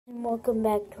and welcome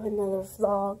back to another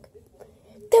vlog.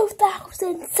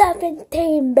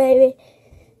 2017, baby.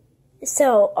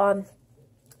 So, I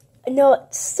know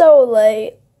it's so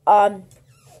late,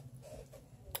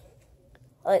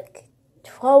 like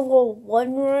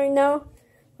 12:01 right now.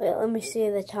 Wait, let me see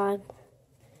the time.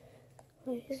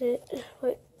 Wait, is it?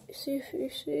 Wait, see if you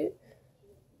see it.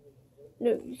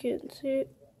 No, you can't see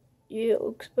it. Yeah, it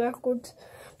looks backwards.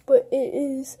 But it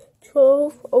is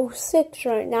 12:06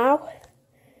 right now.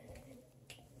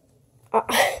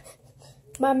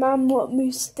 My mom let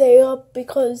me stay up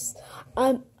because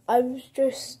I was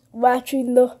just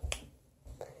watching the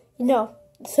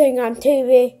thing on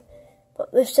TV.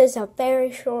 But this is a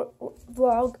very short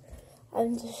vlog.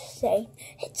 I'm just saying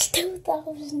it's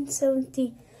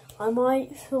 2017. I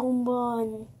might film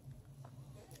on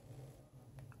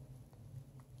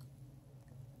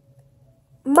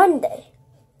Monday.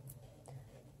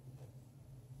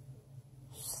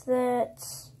 So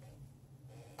that's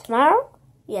tomorrow?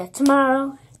 Yeah,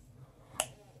 tomorrow.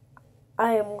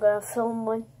 I am gonna film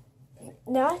one.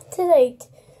 Not today,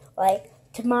 like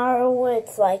tomorrow when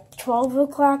it's like 12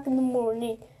 o'clock in the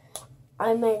morning.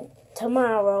 I meant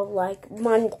tomorrow, like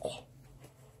Monday.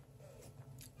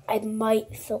 I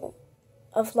might film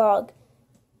a vlog.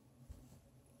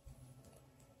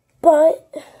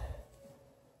 But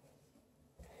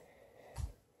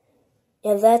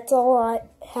yeah, that's all I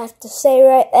have to say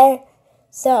right there.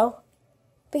 So,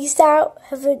 peace out.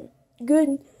 Have a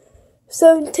good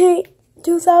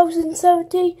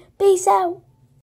 2017. Peace out.